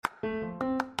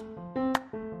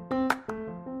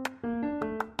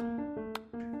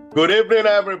Good evening,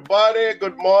 everybody.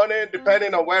 Good morning,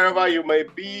 depending on wherever you may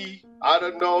be. I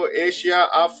don't know, Asia,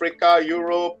 Africa,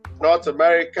 Europe, North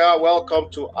America. Welcome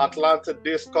to Atlanta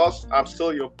Discuss. I'm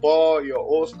still your boy, your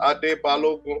host, Ade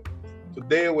Balogun.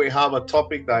 Today we have a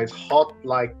topic that is hot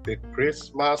like the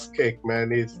Christmas cake, man.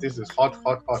 This is hot.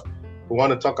 We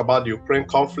want to talk about the Ukraine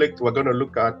conflict. We're going to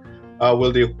look at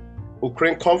will the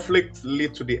Ukraine conflict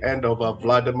lead to the end of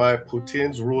Vladimir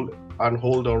Putin's rule and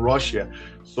hold on Russia.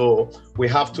 So we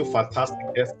have two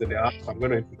fantastic guests in the house. I'm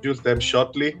going to introduce them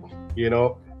shortly. We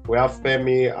have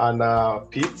Femi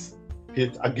and Pete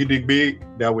Agidigbe.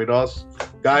 They're with us.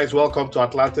 Guys, welcome to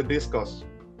Atlanta Discuss.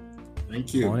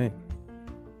 Thank you. Morning.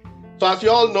 So as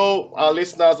you all know, our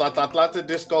listeners at Atlanta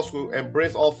Discuss will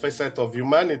embrace all facets of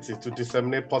humanity to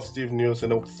disseminate positive news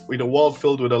in a world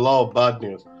filled with a lot of bad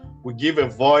news. We give a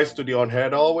voice to the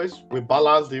unheard always. We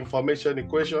balance the information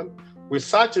equation. We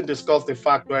search and discuss the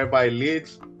fact wherever it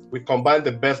leads. We combine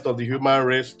the best of the human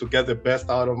race to get the best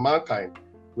out of mankind.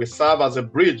 We serve as a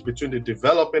bridge between the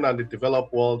developing and the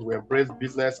developed world. We embrace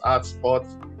business, art,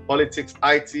 sports, politics,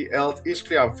 IT, health,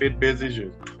 history, and faith-based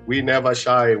issues. We never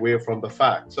shy away from the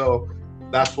fact. So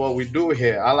that's what we do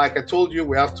here. And like I told you,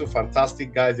 we have two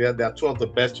fantastic guys here. They're two of the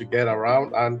best you get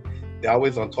around, and they're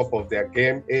always on top of their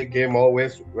game. A game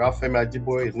always. We have Femi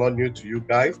Ajiboye. It's not new to you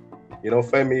guys.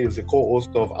 Femi is the co-host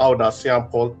of How That Siam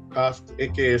podcast,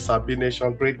 aka Sabi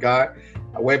Nation, great guy,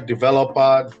 a web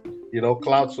developer,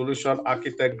 cloud solution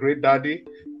architect, great daddy,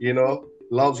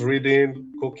 loves reading,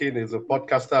 cooking, is a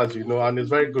podcaster, as you know, and is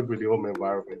very good with the home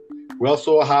environment. We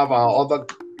also have our other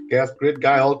guest, great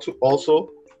guy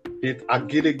also, Pete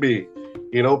Agidigbe.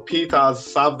 Pete has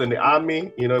served in the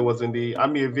Army, he was in the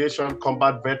Army Aviation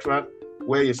Combat Veteran,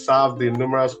 where he served in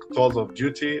numerous tours of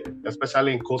duty,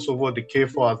 especially in Kosovo, the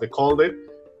KFOR as they called it.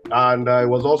 And he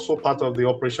was also part of the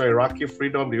Operation Iraqi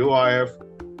Freedom, the OIF,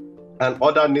 and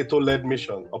other NATO-led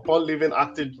missions. Upon leaving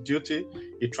active duty,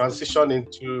 he transitioned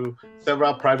into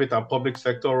several private and public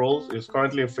sector roles. He's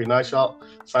currently a financial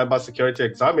cybersecurity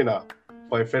examiner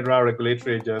for a federal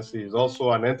regulatory agency. He's also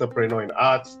an entrepreneur in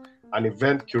arts, an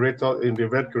event curator in the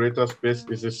event curator space.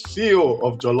 He's the CEO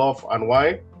of Jollof and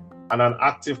Wine, and an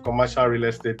active commercial real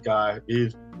estate guy.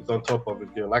 He's on top of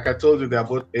it. Like I told you, they're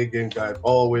both A-game guys,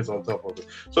 always on top of it.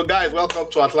 So guys, welcome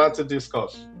to Atlanta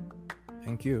Discuss.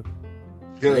 Thank you.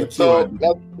 Good. So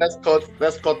let's cut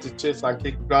the chase and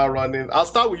kick ground running. I'll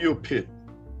start with you, Pete.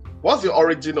 What's the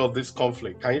origin of this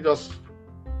conflict? Can you just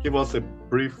give us a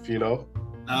brief,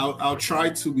 I'll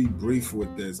try to be brief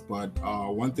with this, but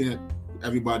one thing that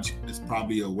everybody is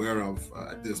probably aware of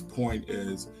at this point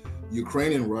is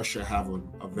Ukraine and Russia have a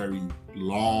very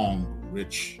long,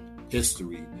 rich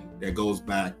history that goes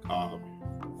back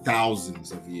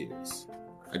thousands of years,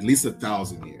 at least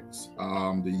 1,000 years.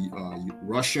 The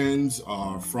Russians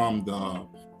are from the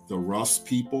Rus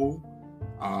people.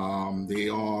 They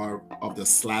are of the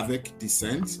Slavic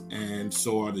descent, and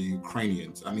so are the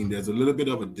Ukrainians. I mean, there's a little bit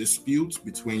of a dispute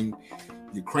between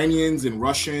Ukrainians and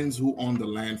Russians who owned the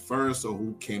land first or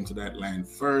who came to that land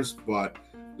first, but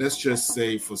let's just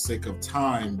say for sake of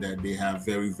time that they have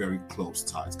very, very close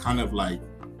ties, kind of like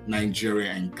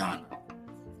Nigeria and Ghana.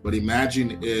 But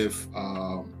imagine if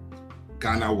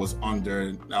Ghana was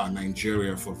under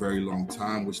Nigeria for a very long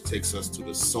time, which takes us to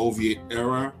the Soviet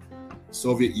era,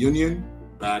 Soviet Union,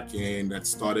 that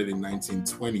started in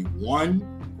 1921,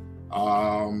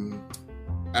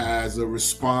 as a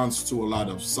response to a lot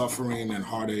of suffering and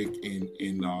heartache in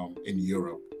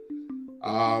Europe.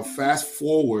 Fast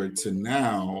forward to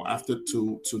now,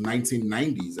 to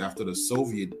 1990s, after the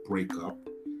Soviet breakup,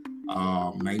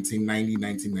 1990,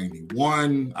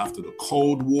 1991, after the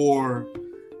Cold War,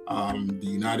 the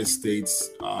United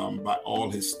States, by all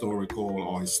historical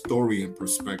or historian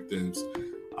perspectives,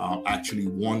 actually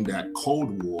won that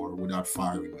Cold War without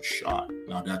firing a shot.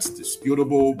 Now that's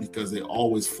disputable because they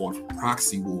always fought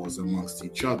proxy wars amongst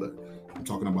each other. I'm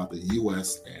talking about the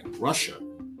US and Russia.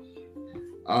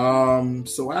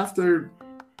 So after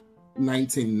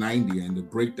 1990 and the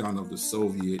breakdown of the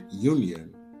Soviet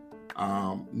Union,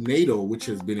 NATO, which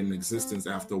has been in existence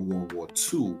after World War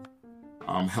II,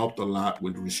 helped a lot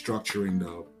with restructuring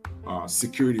the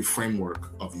security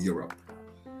framework of Europe.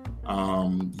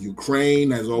 Ukraine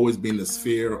has always been the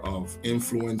sphere of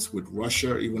influence with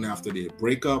Russia, even after their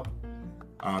breakup.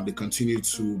 They continue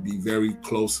to be very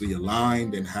closely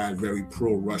aligned and had very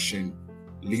pro-Russian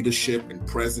leadership and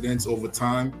presidents over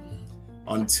time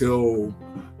until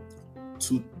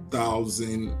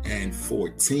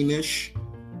 2014-ish,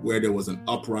 where there was an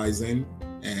uprising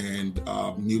and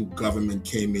a new government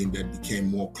came in that became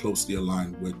more closely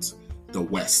aligned with the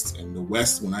West. And the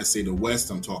West, when I say the West,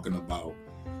 I'm talking about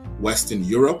Western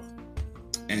Europe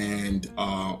and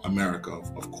America,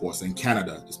 of course, and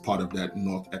Canada is part of that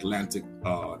North Atlantic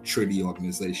Treaty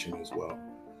Organization as well.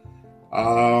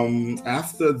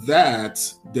 After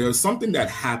that, there's something that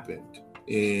happened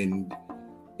in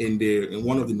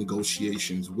one of the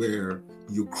negotiations where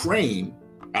Ukraine,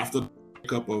 after the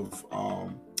breakup of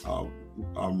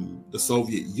the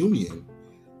Soviet Union,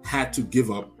 had to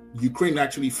give up. Ukraine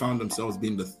actually found themselves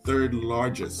being the third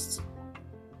largest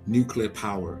nuclear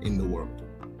power in the world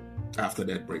after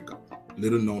that breakup.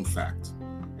 Little known fact.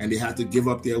 And they had to give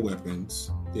up their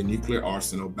weapons, their nuclear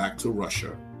arsenal, back to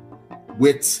Russia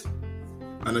with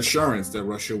an assurance that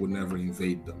Russia would never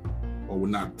invade them or would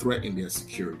not threaten their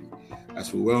security.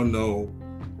 As we well know,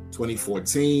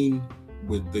 2014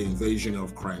 with the invasion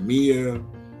of Crimea,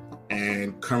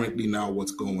 and currently now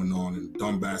what's going on in the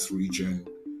Donbass region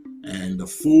and the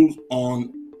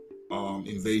full-on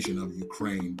invasion of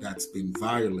Ukraine that's been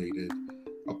violated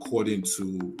according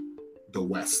to the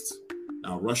West.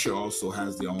 Now, Russia also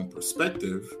has their own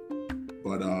perspective,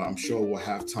 but I'm sure we'll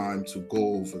have time to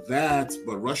go over that.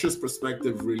 But Russia's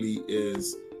perspective really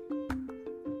is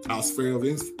our sphere of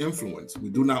influence. We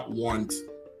do not want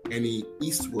any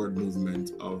eastward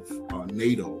movement of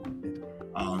NATO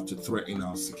to threaten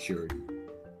our security.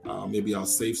 Maybe I'll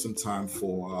save some time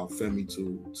for Femi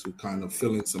to kind of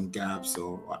fill in some gaps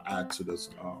or add to this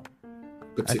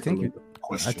particular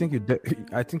question.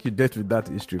 I think you dealt with that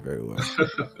history very well.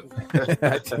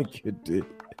 I think you did.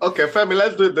 Okay, Femi,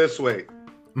 let's do it this way.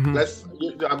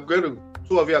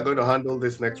 Two of you are going to handle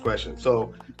this next question.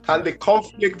 So, can the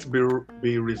conflict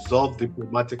be resolved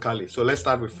diplomatically? So let's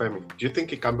start with Femi. Do you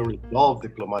think it can be resolved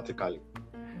diplomatically?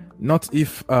 Not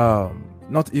if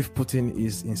Putin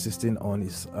is insisting on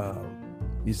his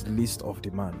list of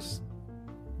demands.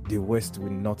 The West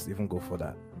will not even go for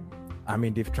that. I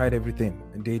mean, they've tried everything.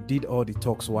 They did all the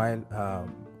talks while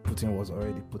Putin was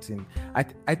already Putin.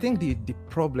 I think the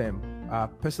problem,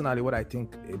 personally, what I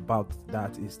think about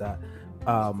that is that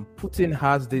Putin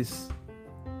has this.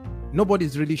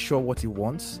 Nobody's really sure what he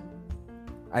wants.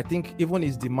 I think even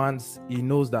his demands, he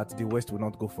knows that the West will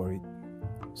not go for it.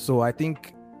 So I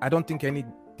don't think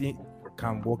anything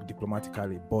can work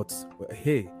diplomatically. But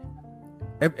hey,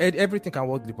 everything can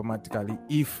work diplomatically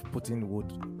if Putin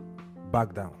would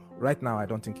back down. Right now, I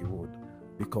don't think he would,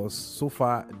 because so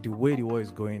far the way the war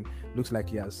is going looks like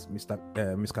he has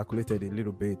miscalculated a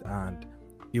little bit, and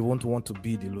he won't want to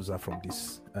be the loser from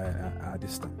this at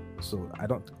this time. So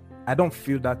I don't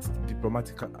feel that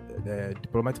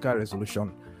diplomatical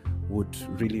resolution would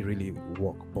really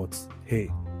work. But hey,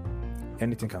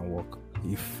 anything can work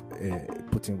if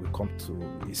Putin will come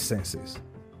to his senses.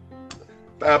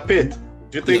 Pete,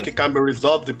 do you think it can be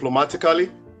resolved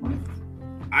diplomatically?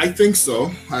 I think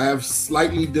so. I have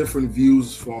slightly different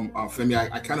views from Femi.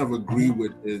 I kind of agree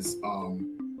with his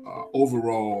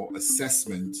overall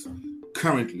assessment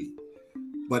currently.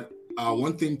 But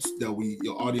one thing that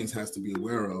your audience has to be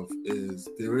aware of is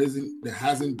there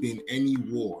hasn't been any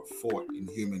war fought in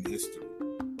human history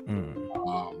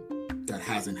that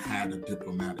hasn't had a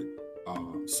diplomatic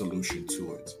solution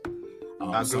to it.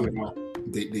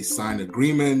 They signed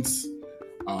agreements,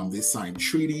 they signed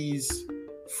treaties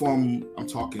from, I'm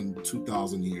talking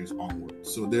 2,000 years onward.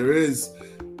 So there is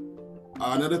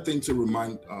another thing to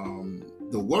remind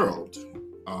the world,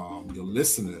 your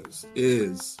listeners,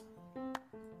 is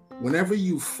whenever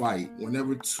you fight,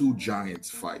 whenever two giants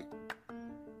fight,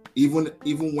 even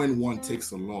when one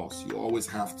takes a loss, you always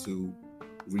have to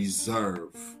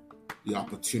reserve the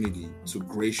opportunity to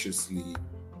graciously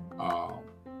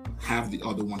have the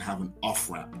other one have an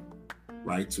off-ramp,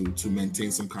 right? To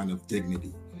maintain some kind of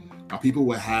dignity. Now, people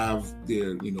will have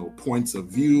their, points of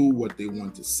view, what they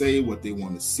want to say, what they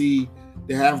want to see.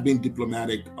 There have been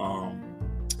diplomatic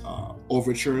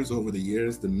overtures over the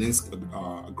years. The Minsk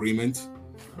agreement,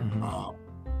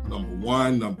 number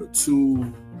one, number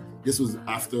two. This was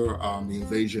after the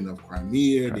invasion of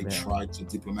Crimea. They tried to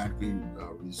diplomatically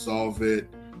resolve it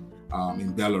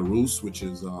in Belarus, which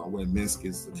is where Minsk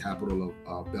is the capital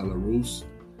of Belarus,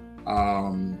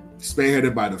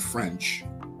 spearheaded by the French,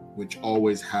 which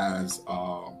always have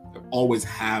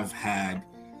had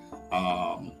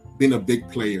been a big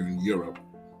player in Europe.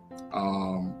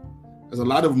 There's a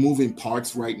lot of moving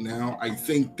parts right now. I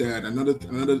think that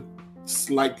another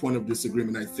slight point of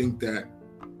disagreement, I think that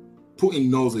Putin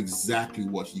knows exactly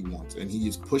what he wants, and he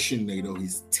is pushing NATO.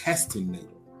 He's testing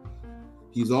NATO.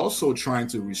 He's also trying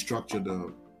to restructure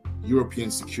the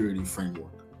European security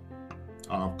framework.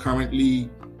 Currently,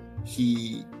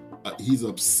 he's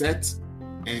upset,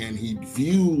 and he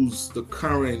views the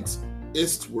current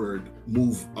eastward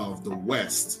move of the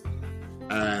West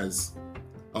as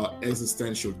an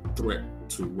existential threat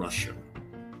to Russia.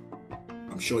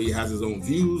 I'm sure he has his own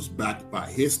views backed by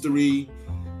history.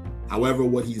 However,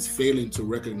 what he's failing to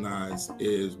recognize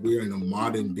is we're in a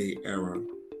modern day era.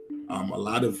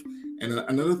 Another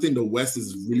thing the West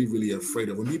is really, really afraid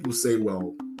of, when people say,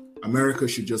 well, America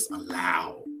should just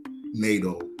allow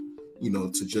NATO,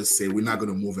 to just say we're not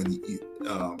going to move any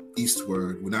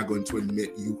eastward. We're not going to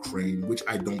admit Ukraine, which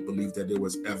I don't believe that there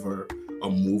was ever a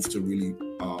move to really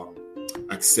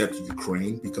accept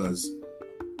Ukraine, because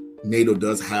NATO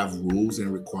does have rules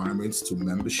and requirements to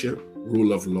membership,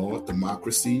 rule of law,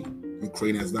 democracy.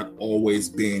 Ukraine has not always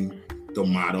been the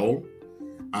model.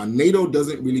 NATO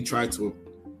doesn't really try to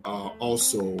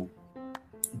also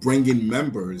bring in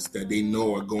members that they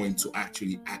know are going to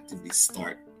actually actively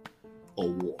start a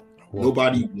war.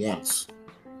 Nobody wants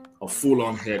a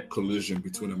full-on head collision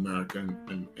between America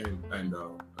and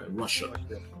Russia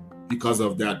because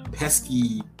of that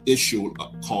pesky issue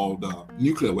called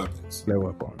nuclear weapons.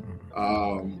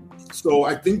 So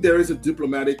I think there is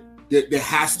there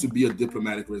has to be a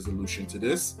diplomatic resolution to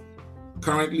this.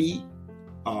 Currently,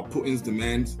 Putin's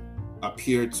demands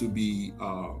appear to be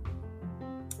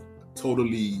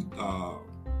totally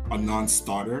a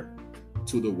non-starter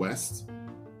to the West.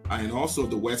 And also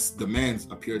the West's demands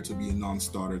appear to be a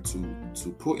non-starter to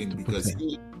Putin, because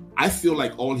I feel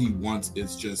like all he wants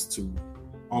is just to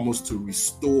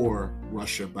restore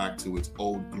Russia back to its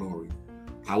old glory.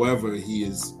 However,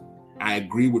 I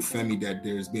agree with Femi that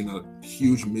there's been a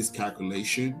huge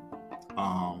miscalculation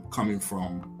coming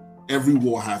from every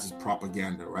war has its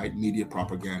propaganda, right? Media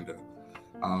propaganda.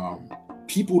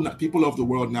 People of the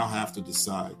world now have to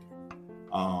decide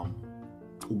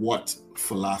what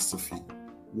philosophy,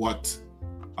 what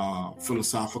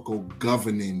philosophical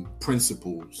governing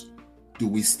principles do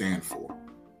we stand for?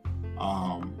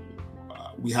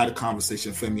 We had a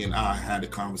conversation, Femi and I had a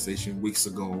conversation weeks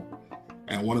ago,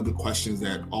 and one of the questions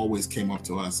that always came up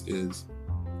to us is,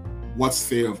 what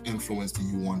sphere of influence do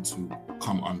you want to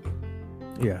come under?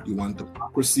 Yeah. You want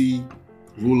democracy,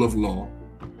 rule of law.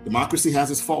 Democracy has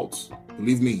its faults.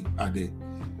 Believe me, I did.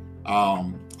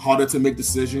 Harder to make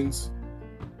decisions.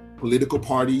 Political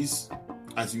parties,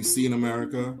 as you see in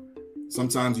America,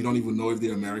 sometimes you don't even know if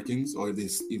they're Americans or if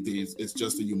it's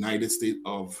just a United States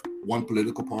of one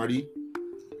political party.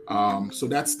 So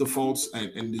that's the faults,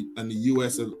 and the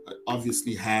U.S. have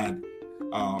obviously had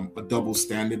a double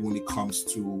standard when it comes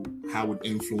to how it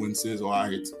influences or how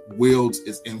it wields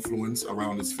its influence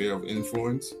around its sphere of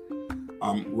influence.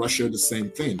 Russia, the same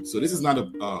thing. So this is not a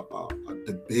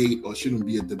debate, or shouldn't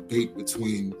be a debate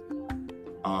between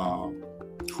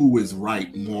who is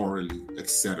right morally,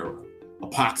 etc. A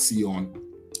pox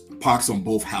on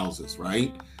both houses,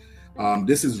 right?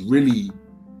 This is really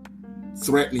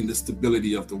threatening the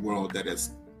stability of the world that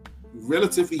has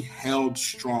relatively held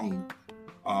strong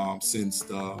since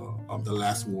the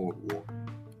last World War.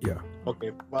 Yeah.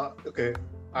 Okay. Well, okay.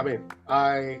 I mean,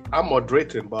 I'm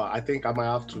moderating, but I think I might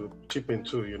have to chip in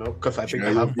too, because I think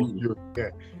I have both views. Yeah.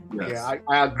 Yes. Yeah.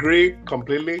 I agree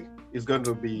completely. There's going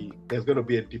to be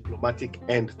a diplomatic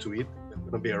end to it. There's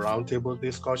going to be a roundtable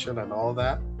discussion and all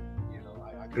that.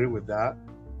 I agree with that.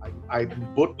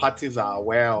 Both parties are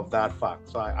aware of that fact,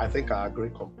 so I think I agree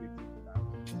completely with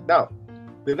that. Now,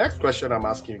 the next question I'm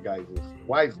asking you guys is,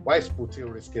 why is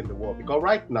Putin risking the war? Because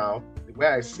right now, the way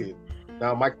I see it,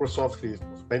 now Microsoft is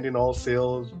suspending all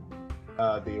sales.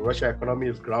 The Russian economy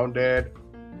is grounded.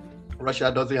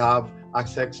 Russia doesn't have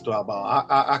access to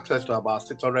about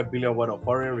 600 billion worth of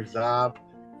foreign reserve.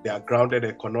 They are grounded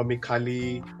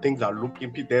economically. Things are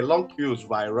there are long queues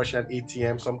by Russian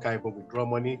ATM, some kind of withdraw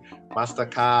money,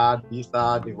 MasterCard,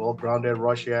 Visa, they've all grounded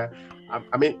Russia.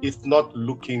 I mean, it's not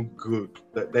looking good.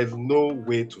 There's no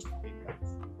way to speak it.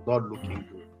 It's not looking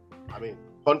good. I mean,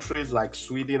 countries like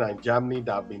Sweden and Germany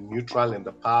that have been neutral in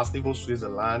the past, even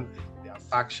Switzerland, they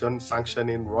are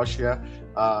sanctioning Russia.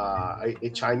 A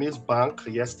Chinese bank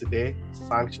yesterday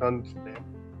sanctioned them.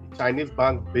 A Chinese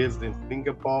bank based in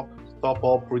Singapore stop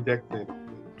all projects in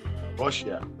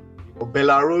Russia.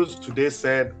 Belarus today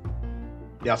said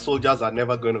their soldiers are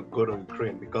never going to go to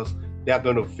Ukraine because they are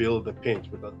going to feel the pinch,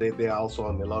 because they are also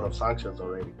on a lot of sanctions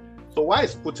already. So why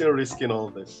is Putin risking all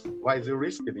this? Why is he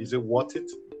risking? Is it worth it?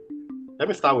 Let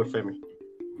me start with Femi.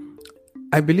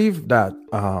 I believe that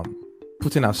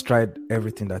Putin has tried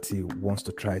everything that he wants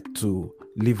to try to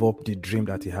live up the dream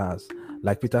that he has.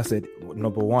 Like Peter said,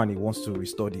 number one, he wants to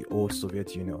restore the old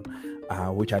Soviet Union,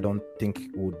 which I don't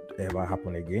think would ever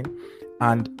happen again.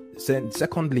 And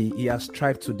secondly, he has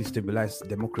tried to destabilize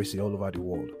democracy all over the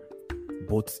world,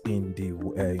 both in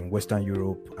Western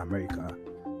Europe, America,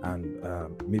 and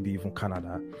maybe even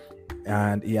Canada.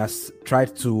 And he has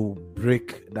tried to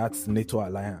break that NATO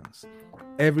alliance.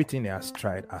 Everything he has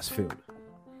tried has failed.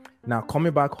 Now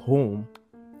coming back home,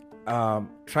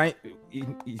 trying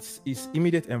in its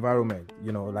immediate environment,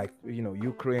 like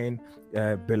Ukraine,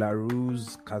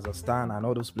 Belarus, Kazakhstan, and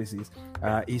all those places,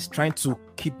 is trying to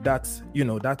keep that,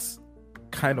 that's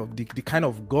kind of the kind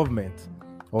of government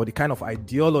or the kind of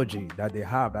ideology that they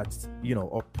have that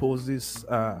opposes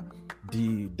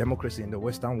the democracy in the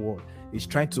Western world. Is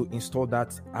trying to install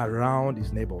that around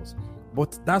his neighbors,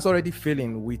 but that's already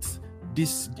failing with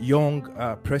this young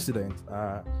president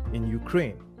in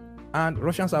Ukraine. And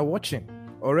Russians are watching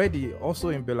already. Also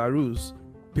in Belarus,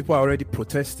 people are already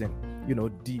protesting.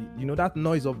 That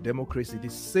noise of democracy, the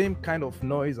same kind of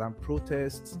noise and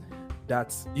protests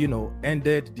that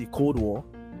ended the Cold War,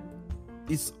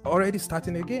 is already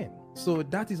starting again. So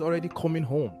that is already coming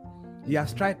home. He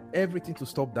has tried everything to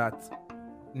stop that.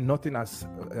 Nothing has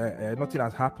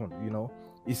happened.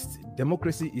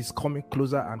 Democracy is coming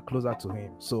closer and closer to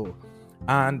him. So,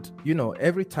 and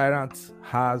every tyrant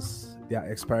has their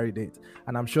expiry date,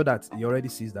 and I'm sure that he already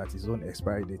sees that his own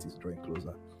expiry date is drawing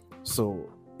closer. So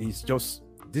it's just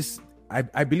this.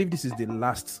 I believe this is the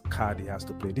last card he has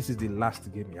to play. This is the last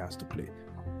game he has to play.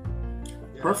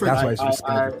 Yeah, Perfect. That's why he's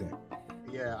risking everything.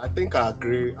 Yeah, I think I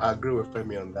agree with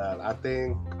Femi on that. I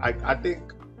think I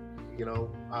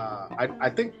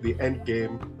think the end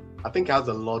game, I think, has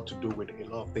a lot to do with a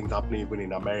lot of things happening even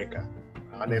in America.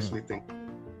 I honestly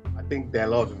I think there are a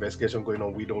lot of investigation going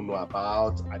on we don't know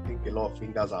about. I think a lot of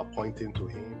fingers are pointing to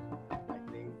him.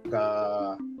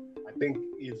 I think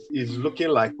it's looking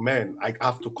like, man, I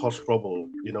have to cause trouble.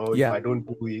 If I don't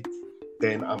do it,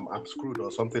 then I'm screwed,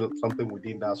 or something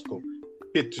within that scope.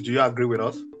 Pete, do you agree with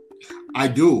us? I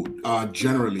do.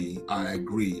 Generally, I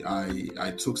agree.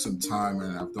 I took some time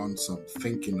and I've done some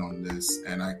thinking on this,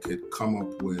 and I could come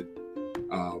up with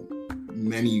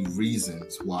many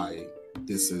reasons why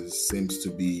this seems to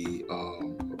be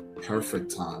a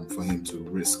perfect time for him to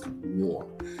risk war.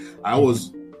 I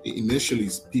was initially,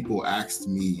 people asked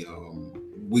me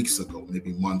weeks ago,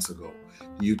 maybe months ago,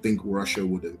 do you think Russia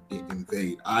would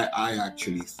invade? I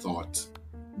actually thought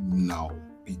no.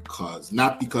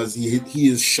 Not because he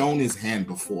has shown his hand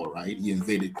before, right? He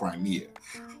invaded Crimea,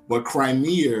 but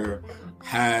Crimea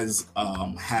has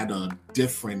had a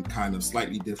different kind of,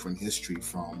 slightly different history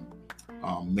from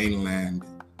mainland,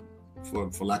 for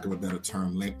lack of a better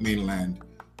term, mainland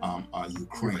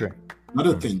Ukraine. Okay.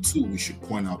 Another thing too we should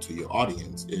point out to your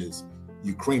audience is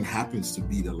Ukraine happens to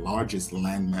be the largest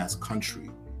landmass country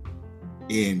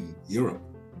in Europe.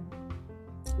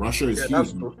 Russia is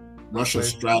huge. Russia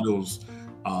straddles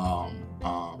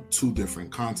two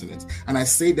different continents, and I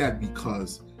say that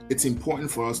because it's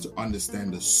important for us to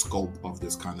understand the scope of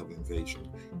this kind of invasion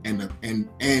and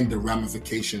the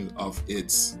ramifications of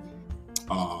its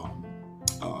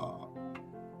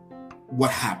what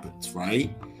happens,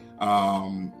 right?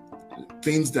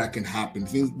 Things that can happen,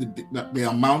 the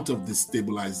amount of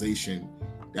destabilization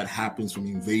that happens from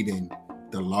invading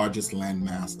the largest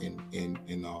landmass in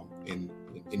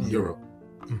Europe.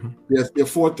 Mm-hmm. There are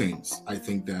four things I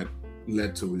think that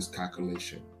led to his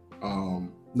calculation.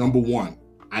 Number one,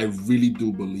 I really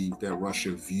do believe that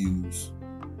Russia views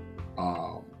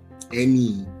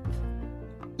any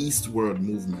eastward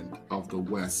movement of the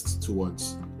West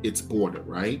towards its border,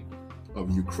 right, of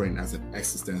Ukraine as an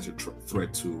existential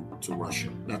threat to Russia.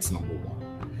 That's number one.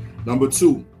 Number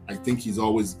two, I think he's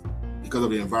always, because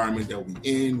of the environment that we're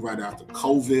in right after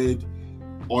COVID,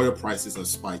 oil prices are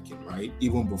spiking, right?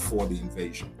 Even before the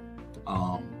invasion.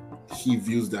 He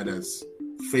views that as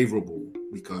favorable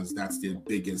because that's their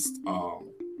biggest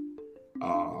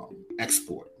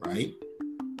export, right?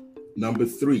 Number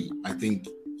three, I think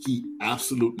he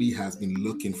absolutely has been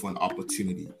looking for an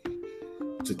opportunity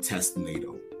to test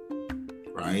NATO,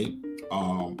 right?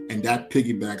 And that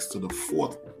piggybacks to the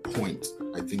fourth point,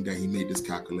 I think, that he made this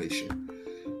calculation.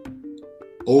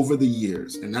 Over the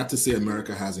years, and not to say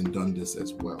America hasn't done this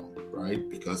as well, right?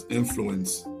 Because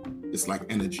influence is like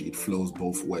energy, it flows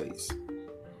both ways.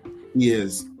 He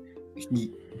is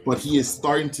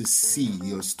starting to see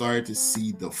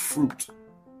the fruit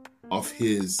of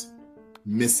his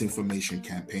misinformation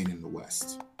campaign in the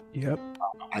West. Yep.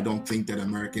 I don't think that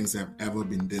Americans have ever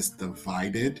been this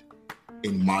divided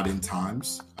in modern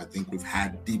times. I think we've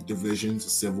had deep divisions,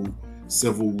 civil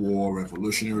war,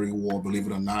 revolutionary war. Believe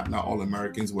it or not all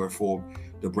Americans were for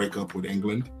the breakup with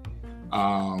England.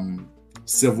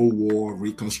 Civil war,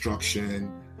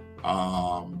 Reconstruction,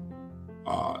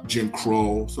 Jim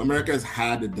Crow. So America has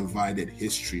had a divided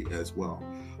history as well.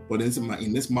 But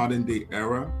in this modern day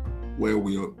era, where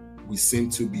we seem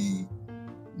to be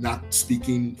not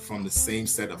speaking from the same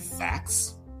set of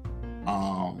facts,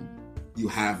 you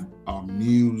have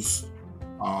news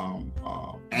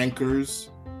anchors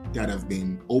that have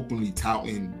been openly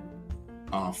touting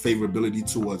favorability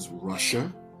towards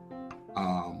Russia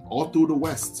all through the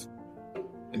West.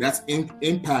 And that's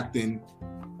impacting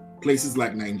places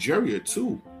like Nigeria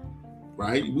too,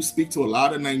 right? We speak to a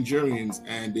lot of Nigerians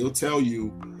and they'll tell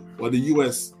you, well, the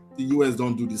US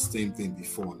don't do the same thing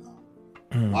before now.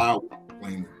 Why are we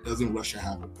complaining? Doesn't Russia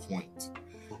have a point?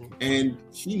 And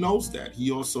he knows that.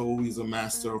 He also is a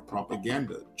master of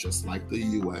propaganda, just like the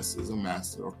US is a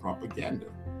master of propaganda.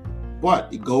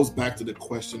 But it goes back to the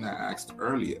question I asked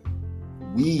earlier.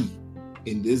 We,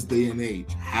 in this day and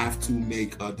age, have to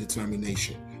make a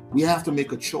determination. We have to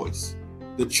make a choice.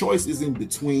 The choice isn't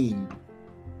between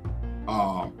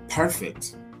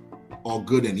perfect or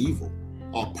good and evil,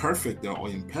 or perfect or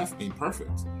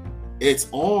imperfect. It's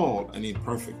all an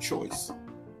imperfect choice.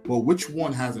 But which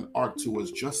one has an arc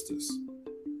towards justice?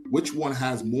 Which one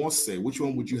has more say? Which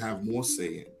one would you have more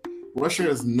say in? Russia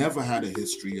has never had a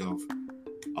history of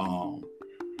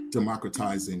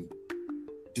democratizing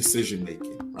decision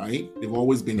making, right? They've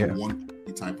always been a one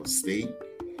type of state.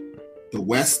 The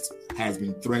West has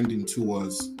been trending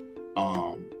towards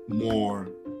more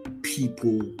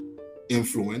people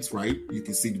influence, right? You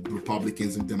can see the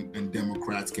Republicans and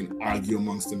Democrats can argue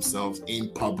amongst themselves in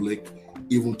public,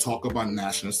 even talk about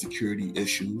national security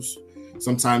issues.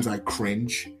 Sometimes I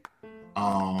cringe.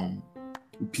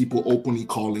 People openly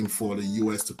calling for the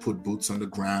U.S. to put boots on the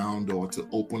ground or to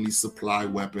openly supply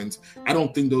weapons. I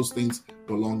don't think those things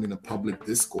belong in a public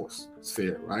discourse. It's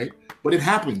fair, right? But it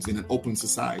happens in an open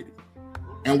society.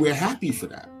 And we're happy for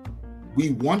that.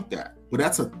 We want that. But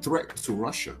that's a threat to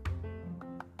Russia.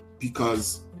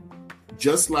 Because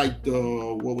just like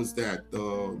the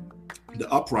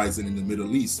uprising in the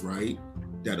Middle East, right?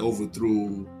 That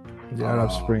overthrew the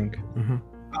Arab Spring.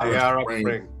 The Arab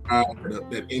Spring.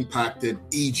 That impacted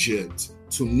Egypt,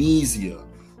 Tunisia,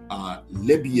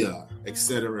 Libya,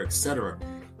 etc., etc.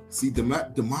 See,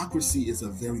 democracy is a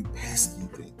very pesky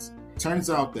thing. Turns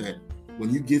out that when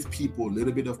you give people a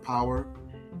little bit of power,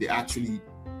 they actually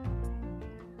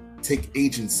take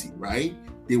agency, right?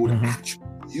 They would actually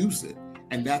use it.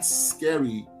 And that's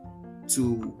scary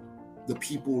to the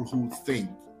people who think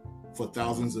for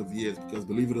thousands of years, because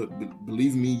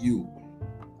believe me,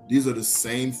 these are the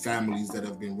same families that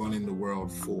have been running the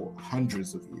world for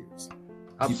hundreds of years.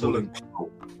 Absolutely. People in power,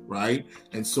 right?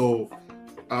 And so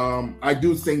I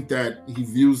do think that he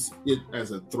views it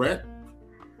as a threat.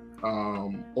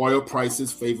 Oil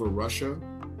prices favor Russia.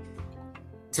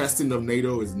 Testing of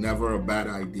NATO is never a bad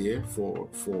idea for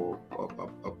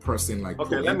a person like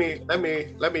Okay,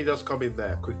 Putin. let me just come in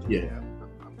there quickly. Yeah.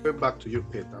 I'm going back to you,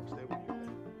 Pete. I'm staying with you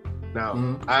there.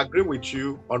 Now, I agree with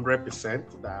you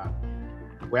 100% that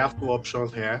we have two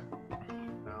options here.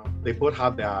 Now, they both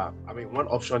have one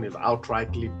option is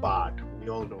outrightly bad. We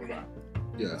all know that.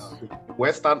 Yes. The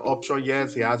Western option,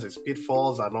 yes, he has his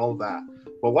pitfalls and all that.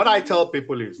 But what I tell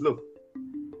people is, look,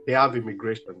 they have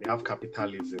immigration, they have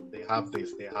capitalism, they have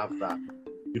this, they have that.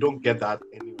 You don't get that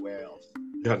anywhere else.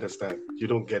 You understand? You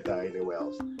don't get that anywhere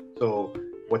else. So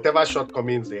whatever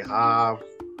shortcomings they have,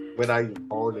 whether you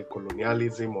call it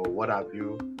colonialism or what have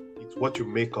you, it's what you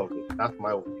make of it. That's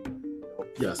my opinion.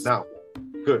 Yes. Now,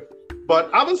 good.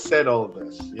 But having said all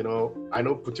this, I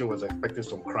know Putin was expecting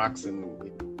some cracks in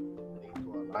NATO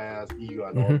alliance, EU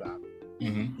and all that.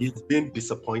 He's been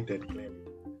disappointed clearly.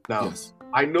 Now, yes.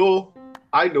 I know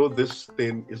this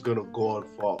thing is going to go on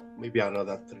for maybe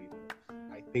another 3 months.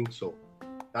 I think so.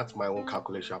 That's my own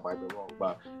calculation. I might be wrong.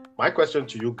 But my question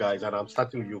to you guys, and I'm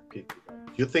starting with you, Pete,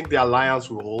 do you think the alliance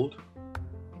will hold?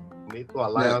 NATO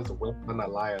alliance, the Western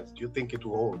alliance, do you think it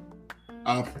will hold?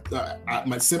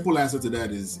 My simple answer to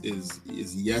that is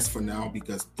yes for now,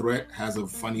 because threat has a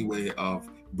funny way of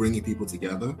bringing people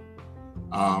together.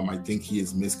 I think he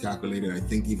is miscalculated. I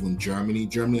think even Germany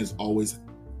has always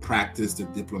practiced a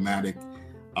diplomatic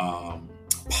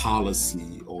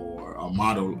policy or a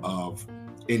model of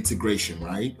integration,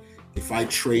 right? If I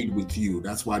trade with you,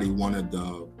 that's why they wanted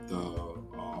the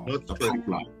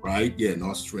pipeline, right? Yeah,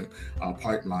 Nord Stream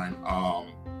pipeline.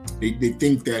 They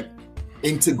think that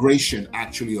integration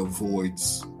actually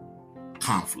avoids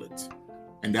conflict,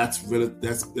 and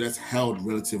that's held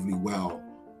relatively well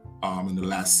in the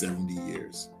last 70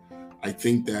 years. I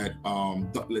think that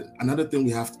another thing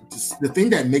we have to, the thing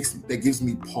that gives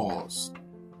me pause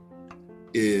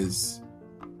is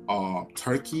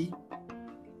Turkey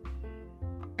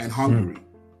and Hungary.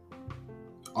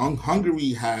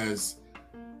 Hungary has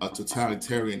a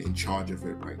totalitarian in charge of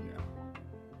it right now,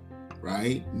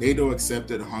 right? NATO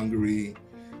accepted Hungary,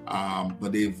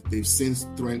 but they've since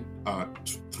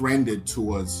trended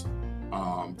towards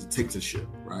dictatorship,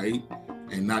 right?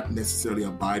 and not necessarily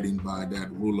abiding by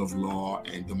that rule of law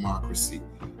and democracy.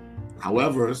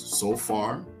 However, so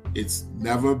far, it's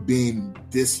never been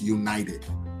this united,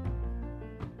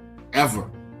 ever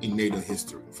in NATO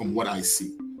history, from what I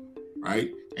see,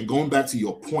 right? And going back to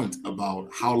your point about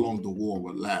how long the war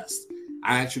will last,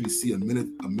 I actually see a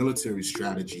military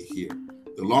strategy here.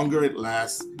 The longer it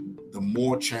lasts, the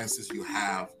more chances you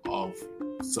have of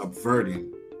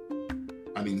subverting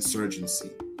an insurgency,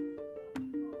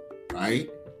 right?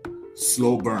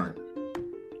 Slow burn.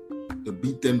 To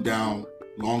beat them down,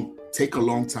 take a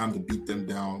long time to beat them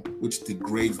down, which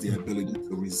degrades their ability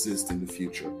to resist in the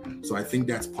future. So I think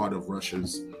that's part of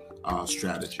Russia's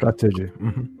strategy.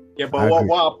 Mm-hmm. Yeah, but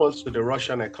what happens to the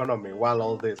Russian economy while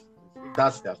all this?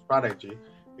 That's their strategy.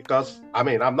 Because, I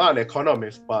mean, I'm not an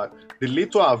economist, but the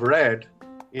little I've read,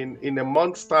 in a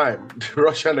month's time, the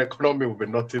Russian economy will be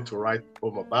nothing to write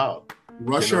home about.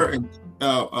 Russia, and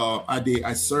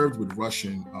I served with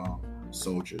Russian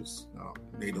soldiers,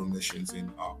 NATO missions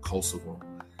in Kosovo.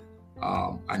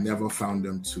 I never found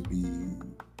them to be.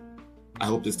 I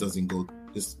hope this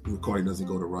recording doesn't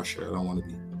go to Russia. I don't want to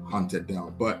be hunted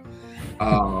down, but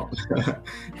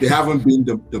they haven't been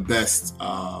the best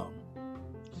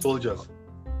soldiers.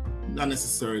 Not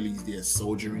necessarily their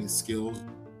soldiering skills.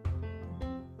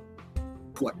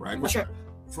 Right?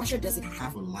 Russia doesn't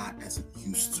have a lot as it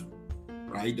used to.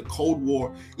 Right? The Cold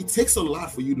War, it takes a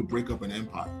lot for you to break up an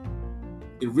empire.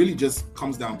 It really just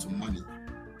comes down to money.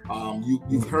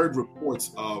 You've heard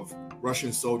reports of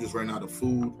Russian soldiers running out of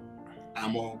food,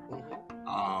 ammo,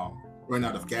 running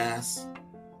out of gas,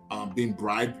 being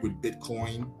bribed with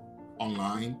Bitcoin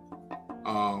online.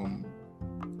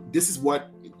 This is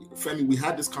what, Femi, we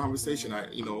had this conversation.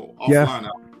 Offline.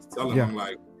 I was telling him,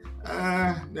 like,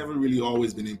 never really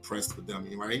always been impressed with them,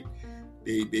 right?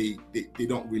 They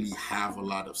don't really have a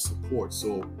lot of support.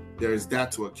 So there is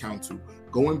that to account to.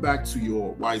 Going back to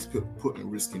your why is Putin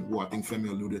risking war, I think Femi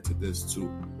alluded to this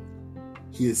too.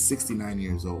 He is 69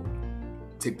 years old.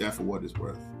 Take that for what it's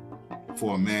worth.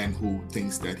 For a man who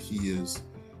thinks that he is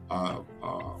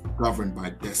governed by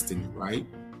destiny, right?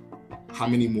 How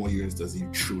many more years does he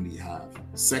truly have?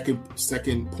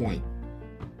 Second point,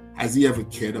 has he ever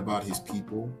cared about his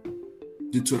people?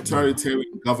 The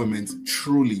totalitarian governments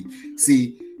truly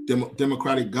see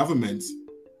democratic governments.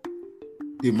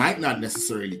 They might not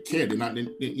necessarily care. They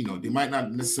might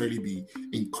not necessarily be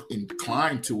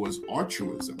inclined towards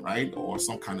altruism, right, or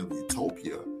some kind of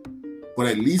utopia. But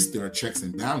at least there are checks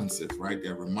and balances, right?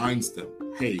 That reminds them,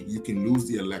 hey, you can lose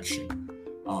the election.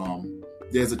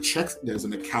 There's a check. There's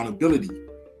an accountability.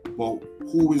 Well,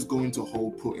 who is going to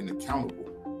hold Putin accountable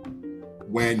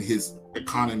when his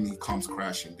economy comes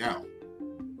crashing down?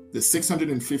 The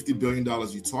 $650 billion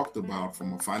you talked about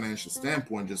from a financial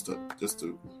standpoint, just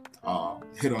to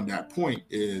hit on that point,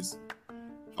 is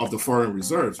of the foreign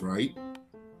reserves, right?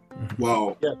 Mm-hmm.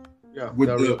 Well, with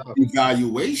the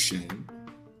devaluation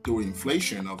through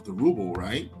inflation of the ruble,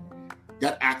 right?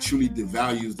 That actually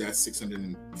devalues that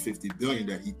 $650 billion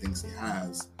that he thinks he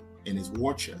has in his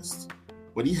war chest.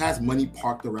 But he has money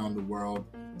parked around the world.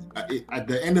 At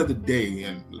the end of the day,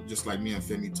 and just like me and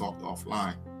Femi talked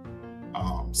offline,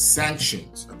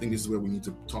 sanctions, I think this is where we need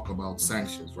to talk about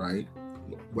sanctions, right?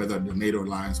 Whether the NATO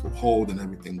alliance will hold and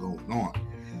everything going on.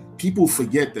 People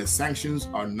forget that sanctions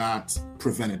are not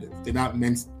preventative. They're not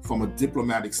meant from a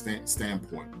diplomatic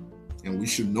standpoint. And we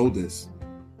should know this.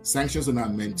 Sanctions are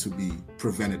not meant to be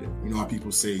preventative. You know how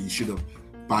people say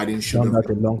Biden should have done that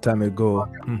a long time ago.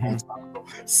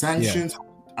 Sanctions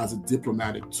as a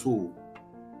diplomatic tool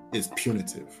is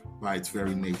punitive by its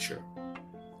very nature,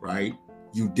 right?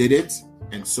 You did it,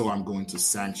 and so I'm going to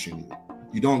sanction you.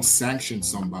 You don't sanction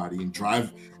somebody and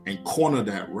drive and corner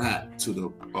that rat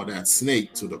or that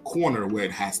snake to the corner where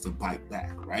it has to bite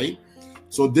back, right?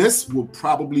 So this will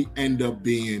probably end up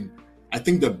being, I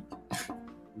think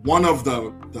one of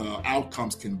the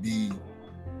outcomes can be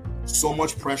so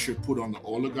much pressure put on the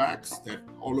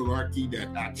oligarchy that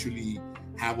actually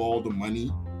have all the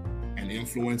money and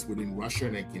influence within Russia,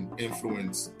 and they can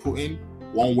influence Putin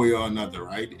one way or another,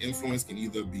 right? The influence can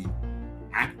either be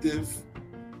active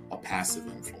or passive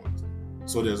influence.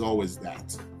 So there's always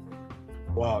that.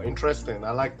 Wow, interesting.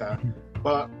 I like that.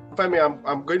 But Femi,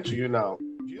 I'm going to you now.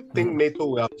 Do you think NATO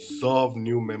will absorb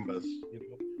new members?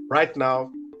 Right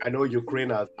now, I know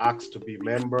Ukraine has asked to be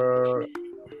member.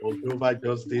 Moldova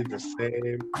just did the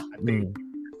same. I think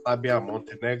Serbia and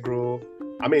Montenegro.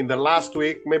 I mean, the last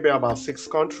week, maybe about 6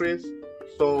 countries.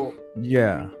 So,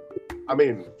 yeah. I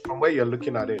mean, from where you're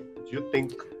looking at it, do you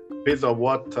think, based on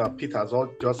what Pete has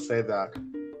just said, that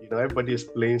everybody is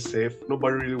playing safe,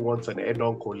 nobody really wants an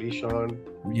head-on coalition?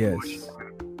 Yes.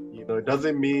 It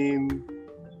doesn't mean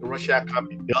Russia can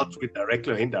be dealt with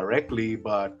directly or indirectly.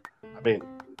 But I mean,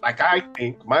 like I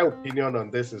think my opinion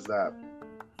on this is that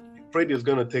Ukraine is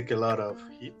going to take a lot of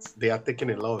hits. They are taking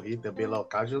a lot of hits. There'll be a lot of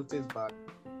casualties. But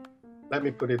let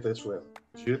me put it this way: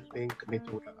 do you think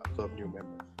NATO will absorb new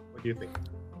members? What do you think?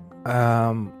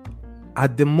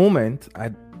 At the moment,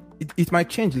 it might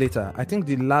change later. I think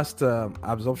the last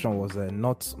absorption was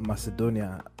North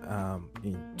Macedonia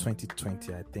in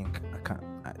 2020. I think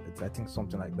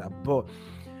something like that. But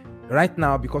right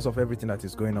now, because of everything that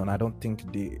is going on, I don't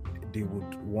think they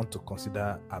would want to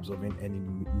consider absorbing any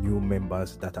new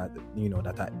members that are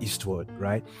eastward,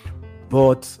 right?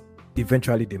 But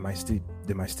eventually, they might still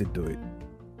do it.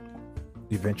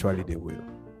 Eventually, they will.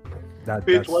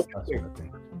 That's what I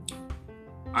think.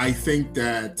 I think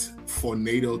that for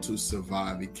NATO to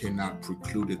survive, it cannot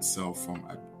preclude itself from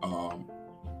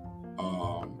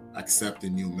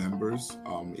accepting new members.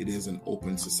 It is an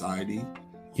open society.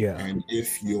 Yeah. And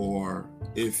if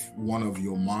one of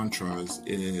your mantras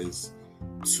is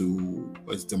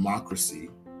democracy,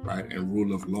 right, and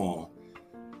rule of law,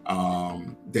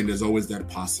 then there's always that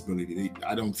possibility.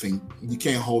 I don't think you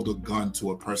can't hold a gun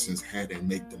to a person's head and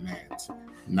make demands,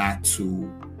 not to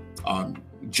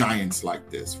giants like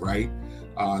this, right?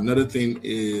 Another thing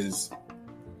is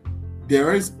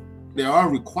there are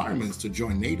requirements to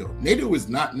join NATO. NATO is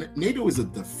a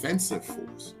defensive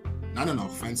force, not an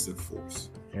offensive force.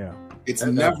 Yeah, it's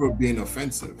never been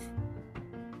offensive.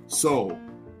 So,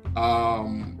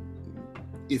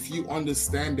 if you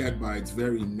understand that by its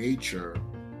very nature,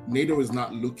 NATO is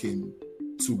not looking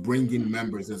to bring in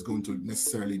members that's going to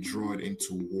necessarily draw it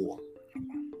into war.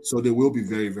 So they will be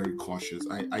very, very cautious.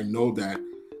 I know that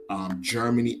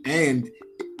Germany, and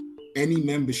any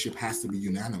membership has to be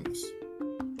unanimous.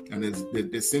 And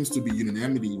there seems to be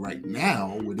unanimity right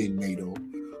now within NATO,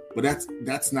 but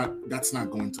that's not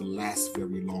going to last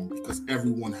very long because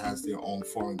everyone has their own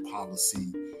foreign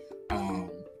policy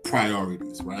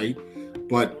priorities, right?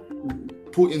 But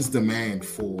Putin's demand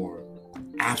for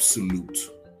absolute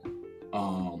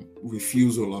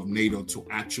refusal of NATO to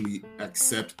actually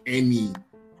accept any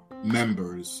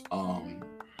members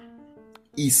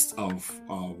east of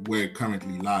where it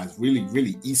currently lies,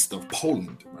 really east of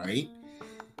Poland, right,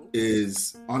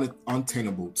 is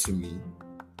untenable to me.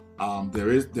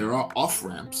 There are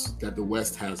off-ramps that the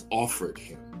West has offered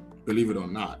him, believe it or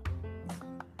not.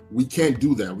 We can't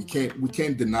do that. We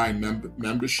can't deny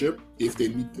membership if they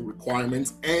meet the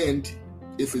requirements and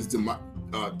if it's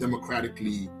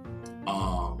democratically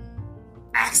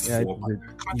asked for by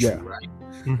the country, right?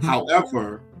 Mm-hmm.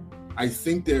 However, I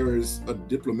think there is a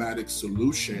diplomatic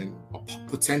solution, a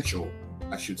potential,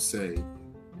 I should say,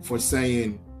 for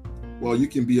saying, well, you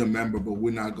can be a member, but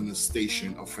we're not going to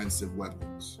station offensive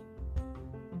weapons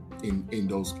in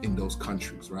those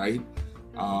countries, right?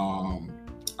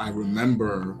 I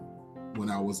remember when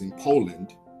I was in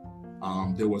Poland,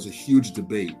 there was a huge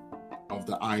debate of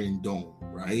the Iron Dome,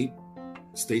 right?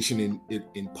 Stationing it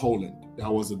in Poland.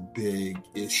 That was a big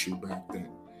issue back then.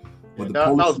 But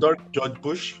that was during George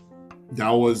Bush.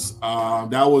 That was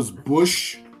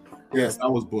Bush. Yes,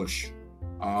 that was Bush.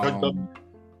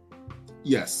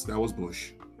 Yes, that was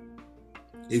Bush.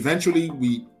 Eventually,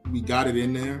 we got it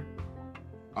in there.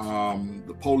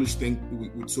 The Polish thing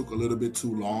we took a little bit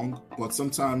too long, but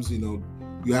sometimes you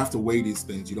have to weigh these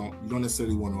things. You don't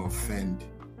necessarily want to offend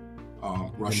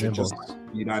Russia, just like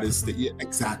the United States. Yeah,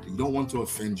 exactly. You don't want to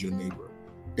offend your neighbor.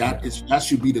 That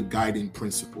should be the guiding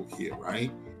principle here,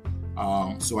 right?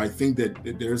 So I think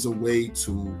that there's a way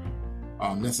to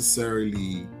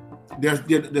necessarily.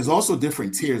 There's also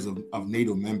different tiers of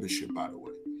NATO membership, by the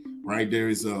way, right? There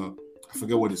is I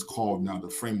forget what it's called now, the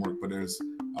framework, but there's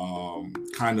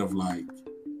kind of like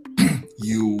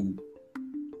you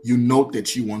note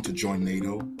that you want to join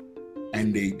NATO,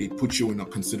 and they put you in a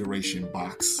consideration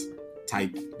box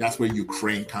type. That's where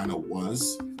Ukraine kind of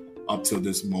was up till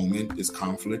this moment, this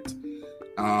conflict.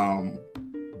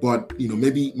 But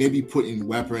maybe putting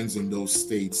weapons in those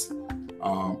states,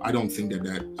 I don't think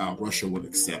that Russia would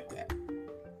accept that.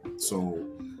 So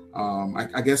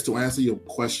I guess to answer your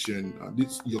question,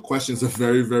 your questions are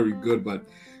very, very good, but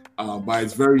by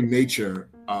its very nature,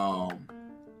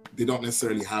 they don't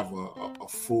necessarily have a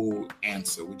full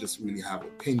answer. We just really have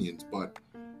opinions, but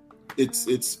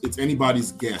it's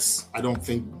anybody's guess. I don't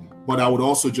think, but I would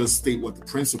also just state what the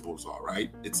principles are,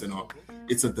 right? It's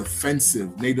a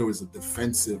defensive. NATO is a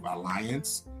defensive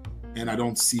alliance, and I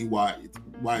don't see why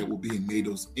it will be in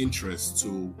NATO's interest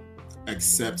to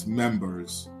accept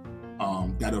members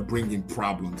that are bringing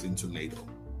problems into NATO.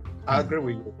 I agree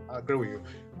with you.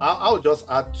 I'll just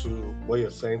add to what you're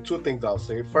saying. Two things I'll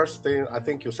say. First thing, I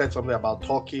think you said something about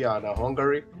Turkey and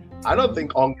Hungary. I don't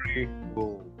think Hungary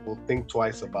will think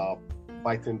twice about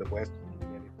fighting the West or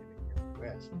doing anything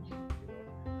against the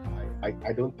West.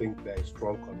 I don't think there is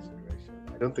strong consideration.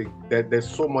 I don't think there's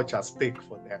so much at stake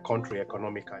for their country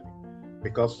economically,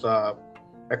 because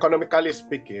economically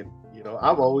speaking,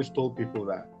 I've always told people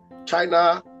that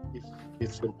China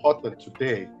is important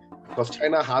today because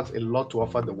China has a lot to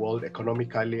offer the world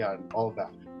economically and all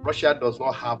that. Russia does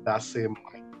not have that same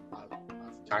might as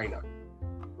China.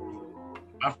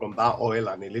 Apart from that oil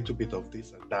and a little bit of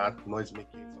this and that, noise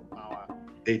making, some power,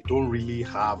 they don't really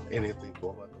have anything to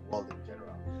offer the world in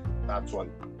general. That's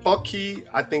one. Turkey,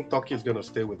 I think Turkey is going to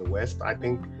stay with the West. I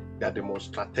think they're the most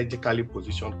strategically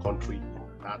positioned country in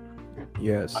that.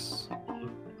 Yes.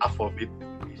 Half of it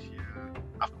is Asia,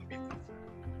 half of it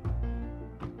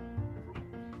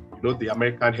is the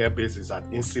American air base is at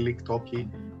Incirlik, Turkey,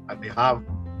 and they have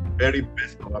very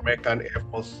best of American Air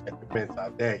Force equipment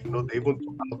are there. They even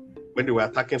took out when they were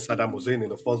attacking Saddam Hussein in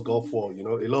the first Gulf War.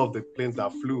 A lot of the planes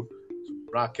that flew to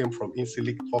Iraq came from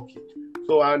Incirlik, Turkey.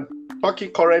 So, and Turkey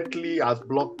currently has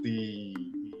blocked the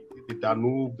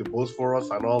Danube, the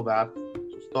Bosphorus, and all that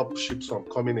to stop ships from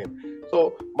coming in.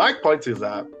 So my point is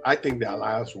that I think the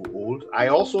alliance will hold. I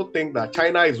also think that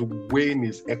China is weighing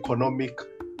its economic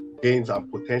gains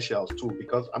and potentials too,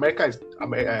 because America is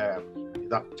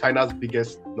China's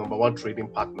biggest number one trading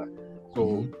partner.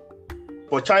 So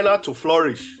for China to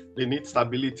flourish, they need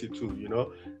stability too.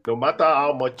 No matter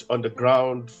how much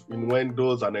underground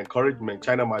innuendos and encouragement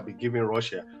China might be giving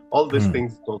Russia, all these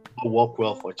things don't work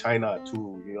well for China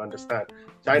too. You understand?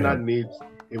 China needs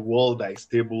a world that is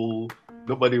stable.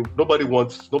 Nobody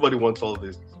wants all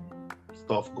this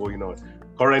stuff going on.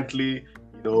 Currently,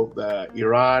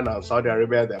 Iran and Saudi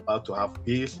Arabia, they're about to have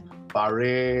peace.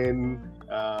 Bahrain,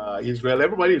 Israel,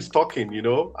 everybody is talking,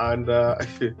 and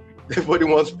everybody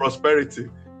wants prosperity.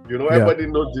 Everybody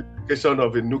knows the implication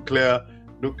of a nuclear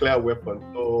weapon.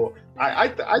 So I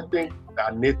think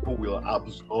that NATO will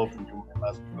absorb new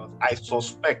members because I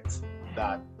suspect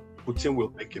that Putin will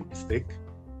make a mistake.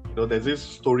 There's this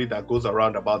story that goes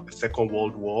around about the Second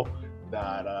World War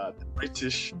that the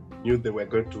British knew they were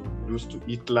going to lose to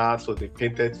Hitler, so they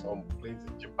painted some planes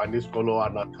in Japanese color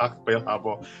and attacked Pearl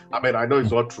Harbor. I know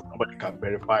it's not true, nobody can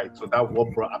verify it. So that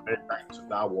war brought America into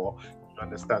that war. You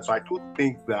understand? So I do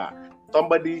think that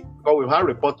because we've had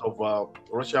reports of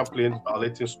Russian planes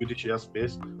violating Swedish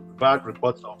airspace. We've had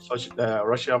reports of such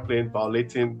Russian planes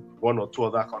violating one or two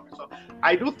other countries. So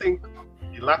I do think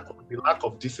the lack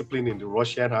of discipline in the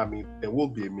Russian army, there will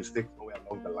be a mistake somewhere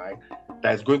along the line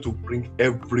that is going to bring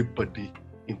everybody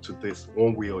into this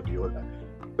one way or the other.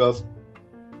 Because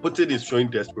Putin is showing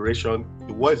desperation.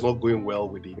 The war is not going well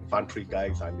with the infantry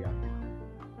guys and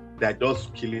they're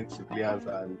just killing civilians,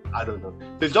 and I don't know.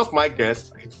 So it's just my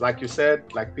guess. It's like you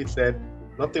said, like Pete said,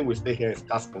 nothing we stay here is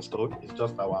cast in stone. It's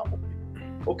just our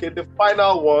opinion. Okay, the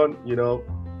final one,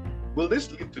 will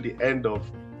this lead to the end of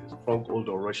the stronghold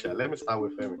of Russia? Let me start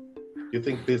with Femi. Do you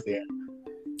think this is the end?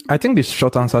 I think the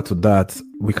short answer to that,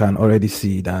 we can already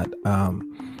see that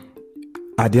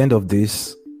at the end of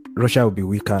this, Russia will be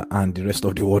weaker and the rest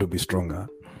of the world will be stronger.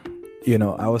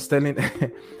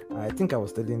 I think I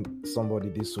was telling somebody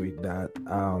this week that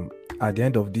at the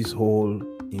end of this whole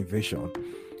invasion,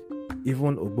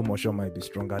 even Ogbomosho might be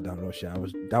stronger than Russia.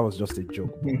 That was just a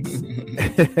joke.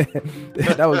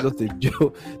 That was just a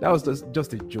joke. That was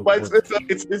just a joke. But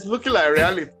it's looking like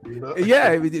reality.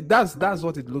 Yeah, that's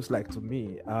what it looks like to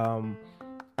me.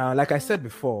 Like I said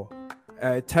before,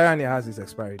 tyranny has its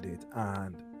expiry date,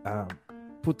 and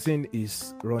Putin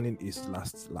is running his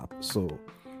last lap. So,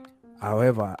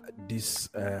 however, this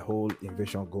whole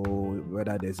invasion goal,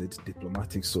 whether there's a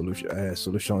diplomatic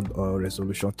solution or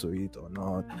resolution to it or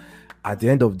not, at the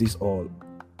end of this all,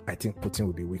 I think Putin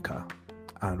will be weaker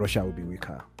and Russia will be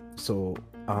weaker. So,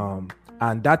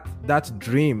 and that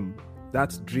dream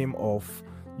of,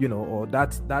 or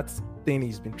that thing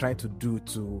he's been trying to do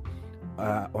to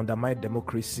undermine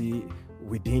democracy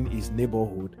within his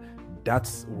neighborhood, that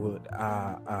would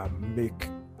make,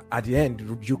 at the end,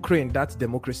 Ukraine, that's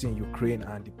democracy in Ukraine,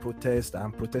 and the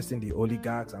protesting the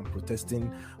oligarchs and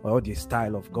protesting all the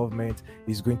style of government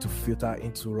is going to filter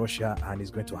into Russia and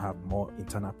is going to have more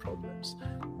internal problems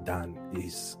than he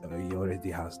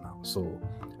already has now. So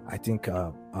I think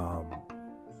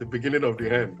it's the beginning of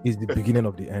the end. It's the beginning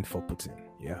of the end for Putin.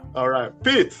 Yeah. All right.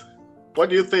 Pete, what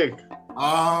do you think?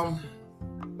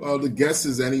 Well, the guess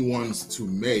is anyone's to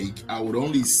make. I would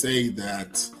only say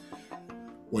that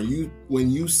when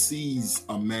you seize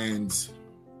a man's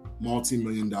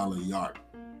multi-million-dollar yacht,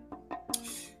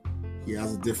 he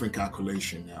has a different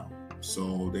calculation now.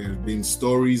 So there have been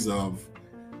stories of,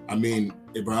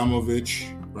 Abramovich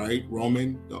right?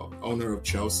 Roman, the owner of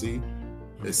Chelsea,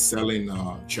 is selling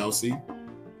Chelsea.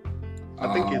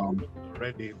 I think it's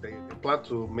already. They plan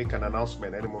to make an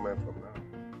announcement any moment from now.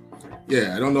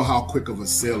 Yeah, I don't know how quick of a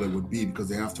sale it would be because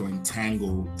they have to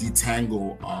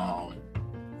detangle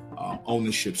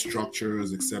ownership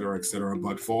structures, et cetera,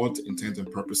 but for all intents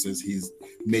and purposes, he's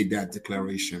made that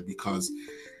declaration because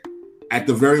at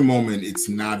the very moment, it's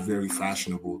not very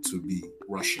fashionable to be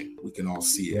Russian. We can all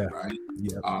see it, right?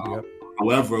 Yep.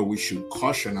 However, we should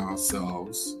caution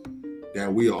ourselves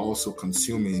that we are also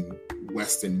consuming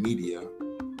Western media.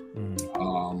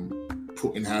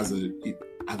 Putin has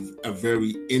a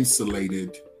very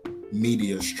insulated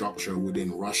media structure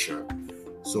within Russia.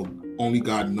 So only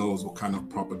God knows what kind of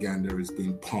propaganda is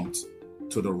being pumped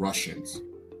to the Russians.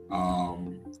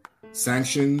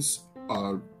 Sanctions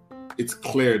are, it's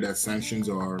clear that sanctions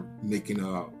are making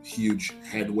a huge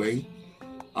headway.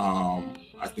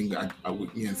 I think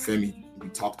me and Femi, we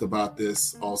talked about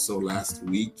this also last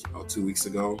week or 2 weeks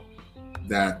ago,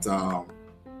 that the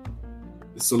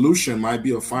solution might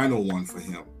be a final one for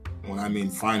him. When I mean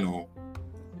final,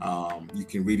 you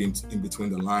can read in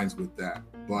between the lines with that.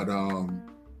 But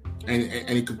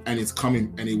it's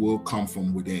coming, and it will come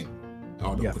from within,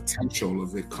 or the potential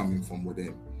of it coming from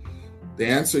within. The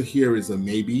answer here is a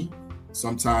maybe.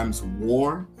 Sometimes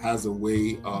war has a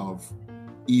way of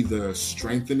either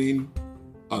strengthening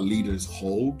a leader's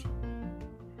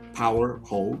power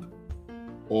hold,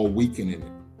 or weakening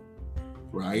it,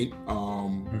 right?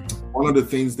 One of the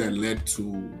things that led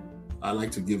to, I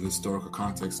like to give historical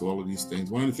context to all of these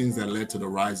things. One of the things that led to the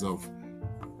rise of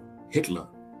Hitler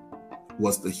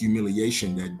was the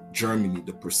humiliation that Germany,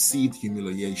 the perceived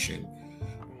humiliation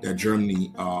that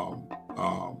Germany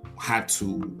had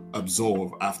to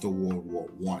absorb after World War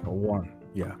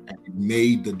I. And it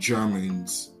made the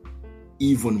Germans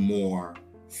even more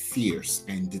fierce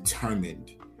and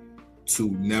determined to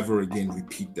never again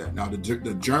repeat that. Now, the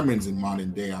Germans in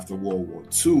modern day after World War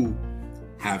II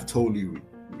have totally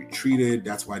retreated.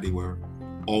 That's why they were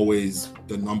always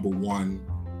the number one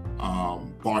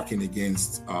barking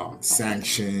against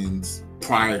sanctions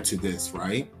prior to this,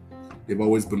 right? They've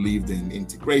always believed in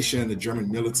integration. The German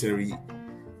military,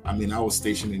 I mean, I was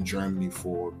stationed in Germany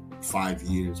for 5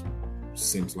 years,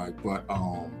 seems like, but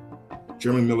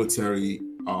German military,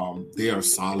 they are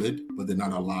solid, but they're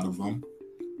not a lot of them.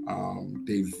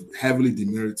 They've heavily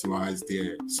demilitarized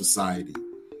their society.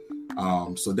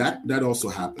 So that also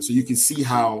happened. So you can see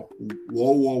how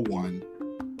World War I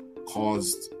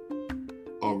caused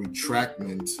a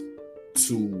retractment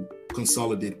to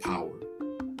consolidate power,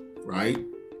 right?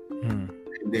 And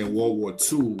then World War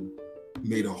II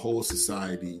made a whole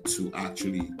society to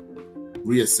actually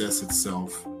reassess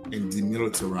itself and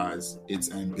demilitarize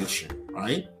its ambition,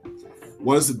 right?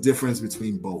 What is the difference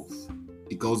between both?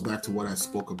 It goes back to what I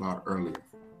spoke about earlier.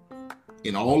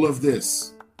 In all of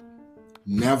this,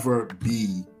 never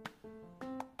be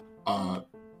a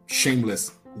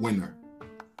shameless winner,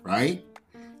 right?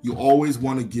 You always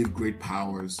want to give great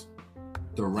powers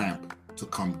the ramp to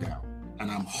come down.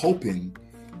 And I'm hoping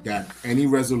that any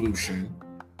resolution,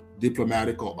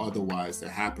 diplomatic or otherwise, that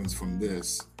happens from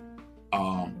this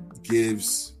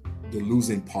gives the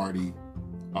losing party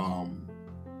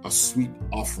a sweet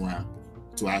off-ramp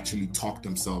to actually talk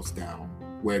themselves down,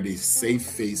 where they save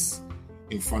face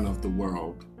in front of the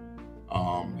world,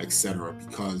 etc.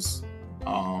 Because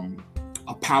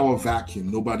a power vacuum,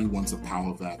 nobody wants a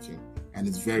power vacuum. And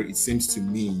it seems to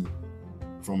me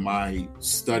from my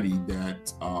study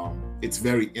that it's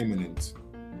very imminent.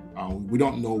 We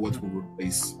don't know what will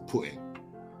replace Putin.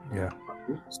 Yeah.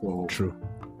 So true.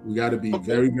 We got to be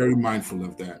very, very mindful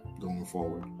of that going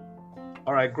forward.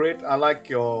 All right, great. I like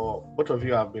both of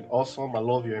you have been awesome. I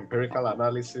love your empirical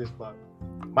analysis, but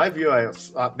my view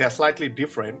is they're slightly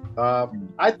different.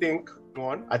 I think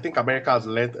America has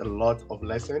learned a lot of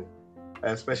lessons,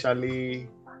 especially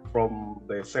from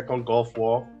the second Gulf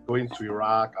War, going to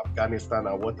Iraq, Afghanistan,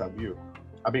 and what have you.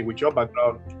 I mean, with your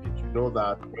background, you know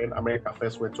that when America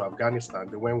first went to Afghanistan,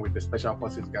 they went with the Special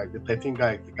Forces guys, the 13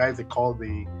 guys, the guys they call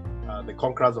the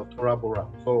conquerors of Tora Bora.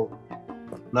 So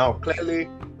now, clearly,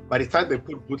 by the time they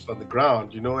put boots on the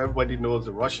ground, everybody knows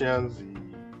the Russians,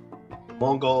 the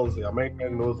Mongols, the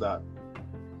Americans knows that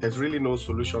there's really no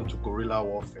solution to guerrilla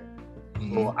warfare.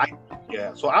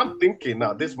 So I'm thinking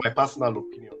now, this is my personal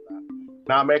opinion, that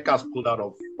now America has pulled out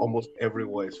of almost every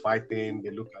war it's fighting.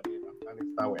 They look at it,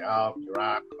 Afghanistan, we're out,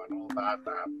 Iraq, and all that.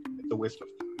 It's a waste of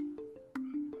time.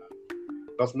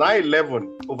 Because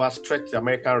 9/11 overstretched the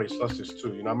American resources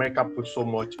too. America put so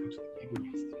much into the Middle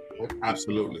East.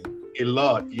 Absolutely. A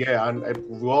lot, yeah. And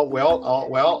we're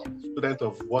all students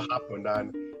of what happened.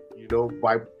 And,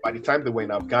 by the time they were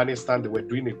in Afghanistan, they were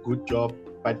doing a good job.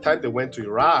 By the time they went to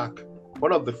Iraq,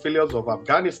 one of the failures of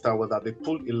Afghanistan was that they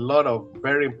pulled a lot of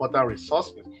very important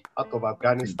resources out of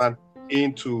Afghanistan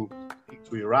into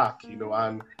Iraq,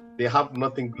 and they have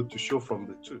nothing good to show from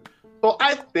the two. So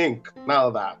I think now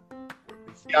that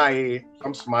the CIA,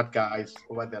 some smart guys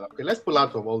over there, okay, let's pull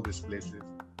out of all these places.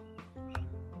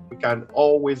 We can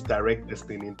always direct this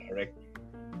thing indirectly.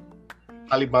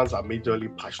 Taliban's are majorly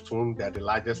Pashtun. They're the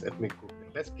largest ethnic group.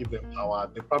 Let's give them power.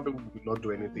 They probably will not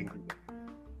do anything good.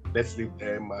 Let's leave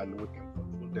them and we can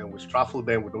control them. We straffle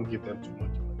them. We don't give them too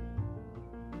much money.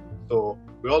 So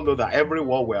we all know that every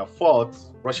war we have fought,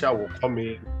 Russia will come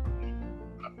in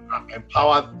and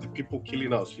empower the people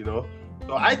killing us,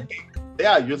 So I think they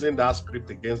are using that script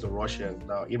against the Russians.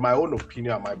 Now, in my own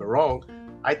opinion, I might be wrong.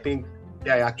 I think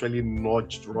they actually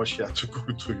nudged Russia to go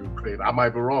to Ukraine. I might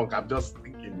be wrong. I'm just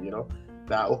thinking,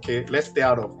 that, okay, let's stay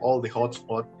out of all the hot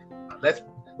spots. Let's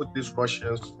put these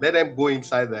Russians, let them go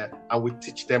inside there and we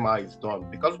teach them how it's done.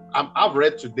 Because I've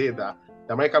read today that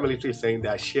the American military is saying they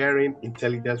are sharing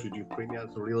intelligence with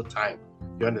Ukrainians real time.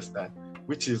 You understand?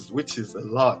 Which is a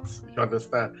lot. You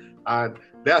understand? And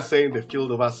they are saying they've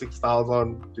killed over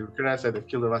 6,000. The Ukrainians said they've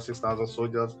killed over 6,000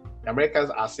 soldiers. The Americans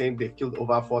are saying they've killed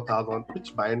over 4,000,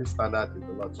 which by any standard is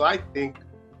a lot. So I think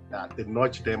that they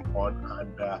nudged them on,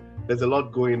 and there's a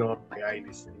lot going on behind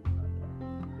the scenes.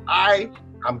 I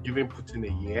am giving Putin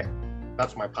a year.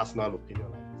 That's my personal opinion.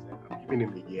 Like I said, I'm giving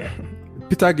him a year.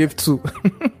 Peter gave 2.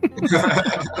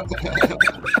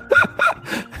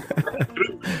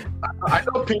 I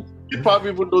know he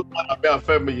probably even knows what I'm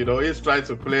family. He's trying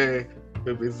to play.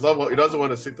 He doesn't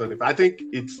want to sit on it. I think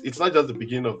it's not just the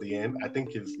beginning of the end. I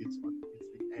think it's the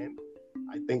end.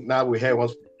 I think now we hear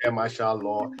wants to declare martial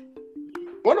law.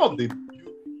 One of the beauty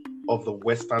of the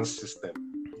Western system,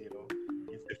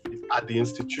 is at the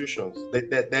institutions.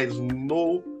 There is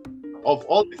no, of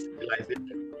all the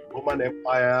civilizations, Roman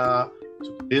Empire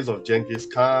to the days of Genghis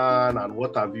Khan and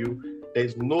what have you, there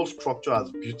is no structure as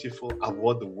beautiful as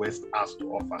what the West has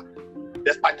to offer,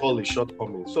 despite all the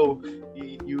shortcomings. So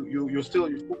you still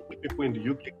put people in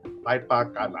the UK fight back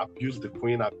and abuse the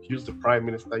Queen, abuse the Prime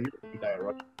Minister. You don't do that in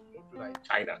Russia. You don't do that in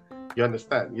China. You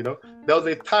understand? There was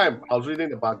a time I was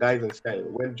reading about guys in Spain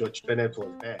when George Tenet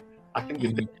was there. I think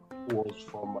the was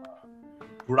from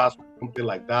Honduras or something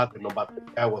like that. The number 3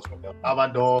 guy was from El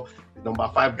Salvador. The number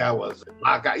 5 guy was a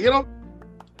black guy.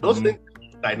 Those things,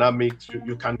 dynamics,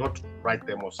 you cannot write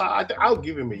them off. So I'll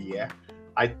give him a year.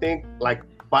 I think, like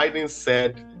Biden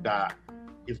said, that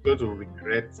he's going to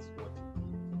regret what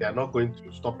he did. They're not going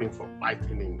to stop him from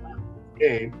fighting in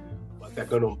Ukraine, but they're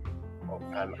going to.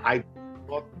 And I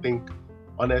don't think,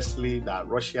 honestly, that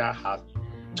Russia has.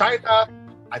 China,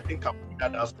 I think, can put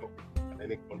that as in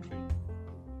any country.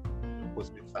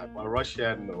 But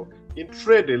Russia, no. In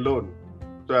trade alone,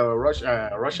 so Russia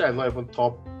is not even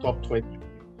top 20 in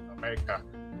America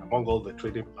among all the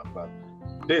trading partners.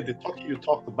 Today, the Turkey you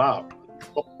talked about,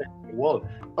 top 10 in the world.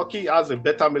 Turkey has a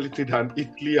better military than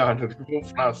Italy and even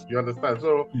France. You understand?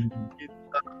 So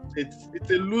it's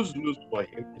a lose-lose for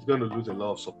him. He's going to lose a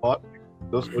lot of support.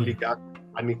 Those oligarchs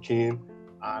panicking,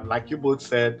 and like you both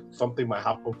said, something might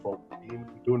happen from him.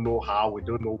 We don't know how, we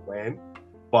don't know when,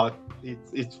 but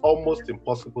it's almost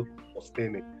impossible to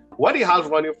sustain it. What he has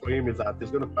running for him is that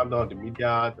he's going to calm down the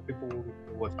media. The people who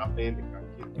know what's happening, they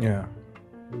can kill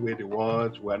the way they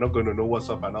want. We're not going to know what's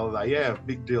up and all that. Yeah,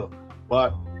 big deal.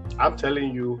 But I'm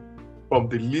telling you, from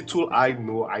the little I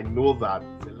know that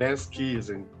Zelensky is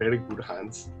in very good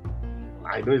hands.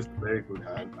 I know it's very good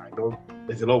hands. I know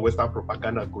there's a lot of Western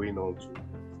propaganda going on too.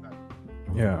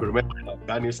 Yeah. Remember in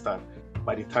Afghanistan,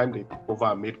 by the time they took over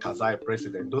and made Karzai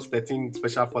president, those 13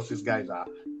 special forces guys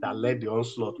that led the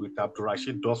onslaught with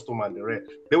Abdurrashid Dostum and the rest,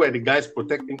 they were the guys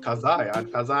protecting Karzai, and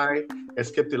Karzai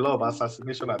escaped a lot of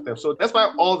assassination attempts. So that's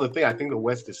why all the thing I think the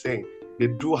West is saying, they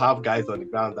do have guys on the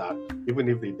ground that even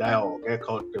if they die or get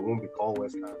caught, they won't be called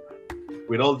Western.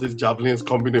 With all these javelins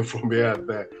coming in from here and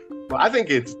there. But I think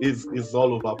it's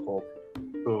all over pop.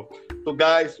 So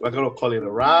guys, we're gonna call it a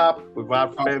wrap. We've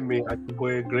had Femi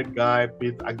Akiboye, great guy,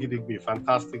 Pete Agidigbe,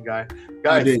 fantastic guy.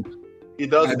 Guys, it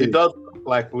does look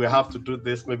like we have to do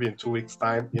this maybe in 2 weeks'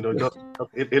 time. Just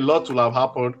a lot will have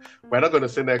happened. We're not gonna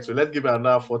say next week. Let's give it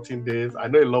another 14 days. I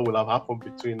know a lot will have happened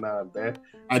between now and then.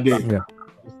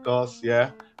 Discuss,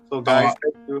 yeah. So guys,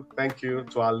 thank you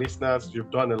to our listeners.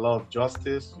 You've done a lot of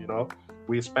justice.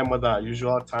 We spend more than our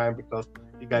usual time because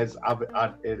you guys have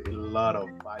added a lot of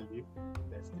value.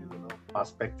 There's still a lot of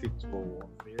perspective to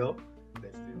unveil.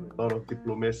 There's still a lot of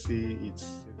diplomacy.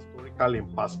 It's historical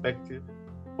in perspective.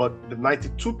 But the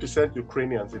 92%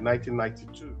 Ukrainians in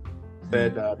 1992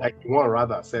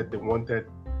 said, said they wanted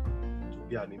to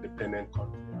be an independent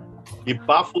country. It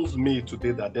baffles me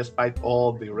today that despite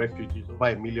all the refugees, over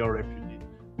 1 million refugees,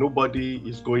 nobody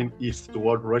is going east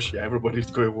toward Russia. Everybody is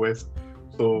going west.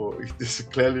 So this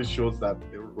clearly shows that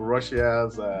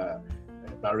Russia's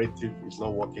narrative is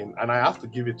not working. And I have to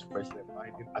give it to President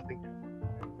Biden. I think.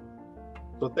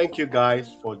 So thank you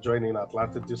guys for joining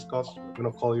Atlantic Discourse. We're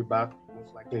going to call you back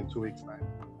most likely in 2 weeks' time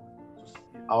to see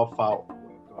how far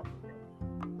we've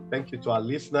gone. Thank you to our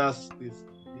listeners. This is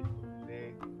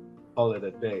today. Call it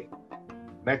a day.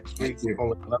 Next week, we'll come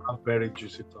with another very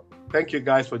juicy topic. Thank you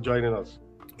guys for joining us.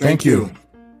 Thank you.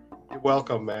 You're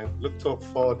welcome, man. Look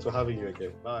forward to having you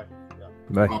again. Bye.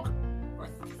 Bye. Welcome.